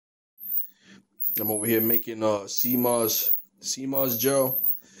I'm over here making sea moss gel,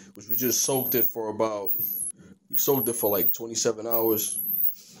 which we just soaked it for like 27 hours.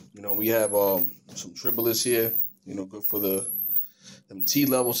 You know, we have some tribulus here, you know, good for them T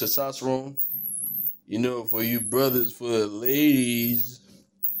level testosterone. You know, for you brothers, for the ladies,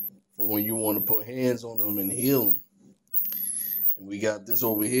 for when you want to put hands on them and heal them. And we got this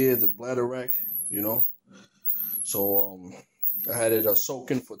over here, the bladder rack, you know. So I had it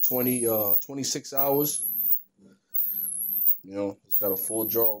soaking for 26 hours. You know, it's got a full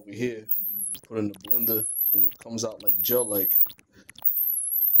jar over here. Put in the blender, you know, it comes out like gel-like.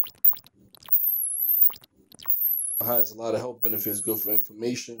 It has a lot of health benefits, good for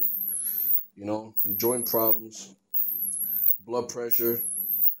inflammation, you know, joint problems, blood pressure,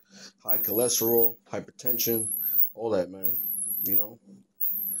 high cholesterol, hypertension, all that, man. You know,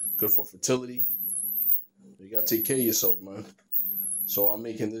 good for fertility. You gotta take care of yourself, man. So I'm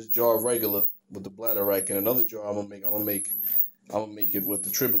making this jar regular with the bladder rack, and another jar I'm gonna make it with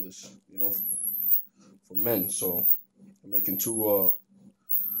the tribulus, you know, for men. So I'm making two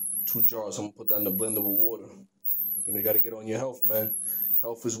jars. I'm gonna put that in the blender with water. And you gotta get on your health, man.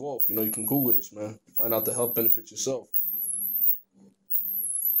 Health is wealth. You know, you can Google this, man. Find out the health benefits yourself.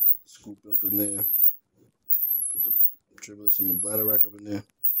 Scoop up in there. Put the tribulus in the bladder rack up in there.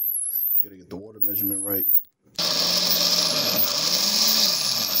 You gotta get the water measurement right.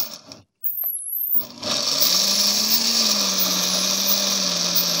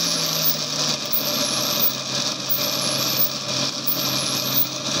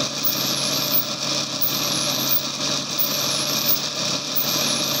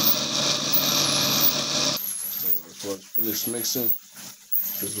 Finish mixing.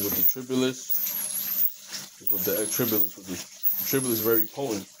 This is with the tribulus. This is with the tribulus. With the tribulus, very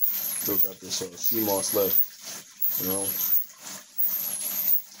potent. Still got this sea moss left. You know.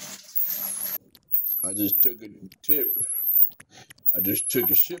 I just took a tip. I just took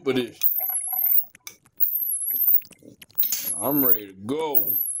a shit with it. I'm ready to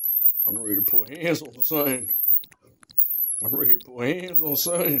go. I'm ready to put hands on something. I'm ready to put hands on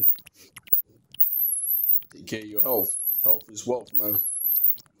something. Take care of your health. Health is wealth, man.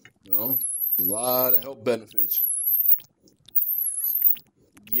 You know, there's a lot of health benefits.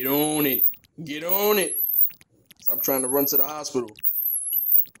 Get on it. Get on it. Stop trying to run to the hospital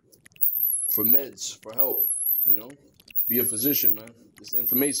for meds, for help. You know, be a physician, man. It's the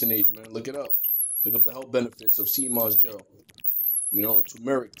information age, man. Look it up. Look up the health benefits of sea moss gel. You know,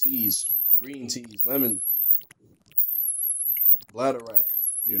 turmeric teas, green teas, lemon, bladder rack.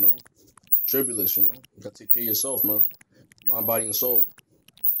 You know, tribulus. You know, you gotta take care of yourself, man. Mind, body, and soul.